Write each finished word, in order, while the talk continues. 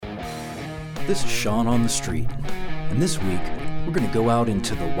This is Sean on the Street, and this week we're going to go out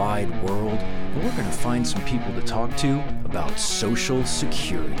into the wide world and we're going to find some people to talk to about Social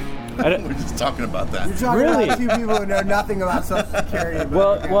Security. We're just talking about that. You're talking Really? about two people who know nothing about Social Security.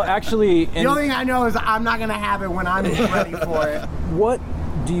 Well, actually, the only thing I know is I'm not going to have it when I'm ready for it. what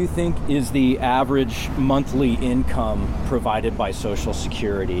do you think is the average monthly income provided by Social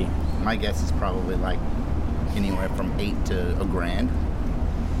Security? My guess is probably like anywhere from $8 to $1,000.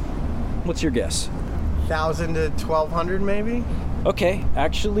 What's your guess? 1,000 to 1,200 maybe? Okay,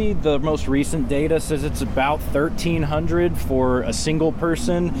 actually, the most recent data says it's about $1,300 for a single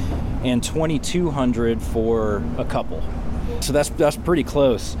person and $2,200 for a couple. So that's pretty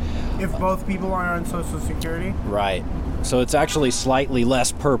close. If both people are on Social Security? Right. So it's actually slightly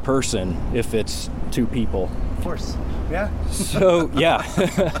less per person if it's two people. Of course. Yeah. So, yeah.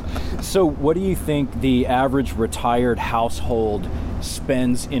 So what do you think the average retired household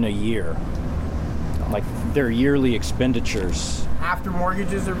spends in a year? Like their yearly expenditures? After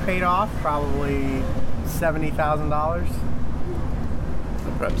mortgages are paid off, probably $70,000.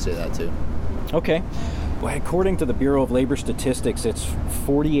 I'd probably say that too. Okay. Well, according to the Bureau of Labor Statistics, it's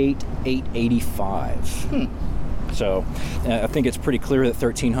 $48,885. So I think it's pretty clear that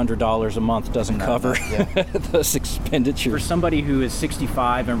 $1,300 a month doesn't cover those expenditures. For somebody who is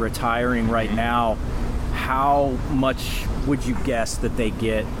 65 and retiring right now, how much would you guess that they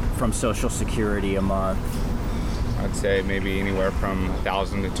get from Social Security a month? I'd say maybe anywhere from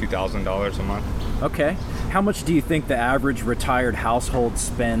 $1,000 to $2,000 a month. Okay. How much do you think the average retired household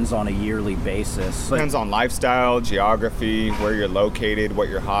spends on a yearly basis? Depends on lifestyle, geography, where you're located, what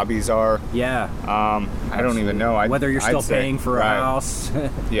your hobbies are. Yeah. I don't even know. Whether you're still paying for a house.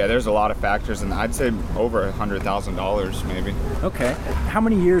 Yeah, there's a lot of factors, and I'd say over $100,000 maybe. Okay. How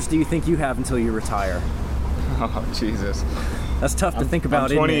many years do you think you have until you retire? Oh, Jesus. That's tough to think about,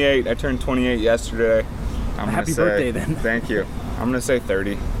 I'm 28. I turned 28 yesterday. Happy birthday, then. Thank you. I'm going to say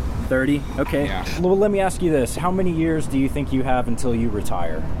 30. 30? Okay. Yeah. Well, let me ask you this. How many years do you think you have until you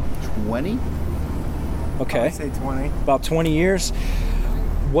retire? 20? Okay. I'd say 20. About 20 years.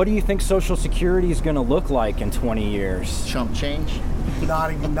 What do you think Social Security is going to look like in 20 years? Chump change?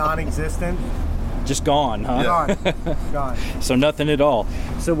 Non-existent. Just gone, huh? Gone. Gone. So nothing at all.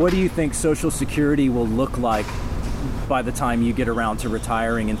 So what do you think Social Security will look like by the time you get around to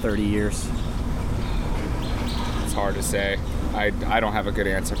retiring in 30 years? It's hard to say. I don't have a good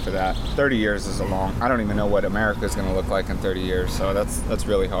answer for that. 30 years is a long. I don't even know what America's going to look like in 30 years, so that's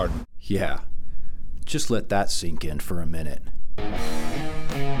really hard. Yeah, just let that sink in for a minute.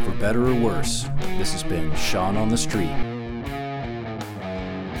 For better or worse, this has been Sean on the Street.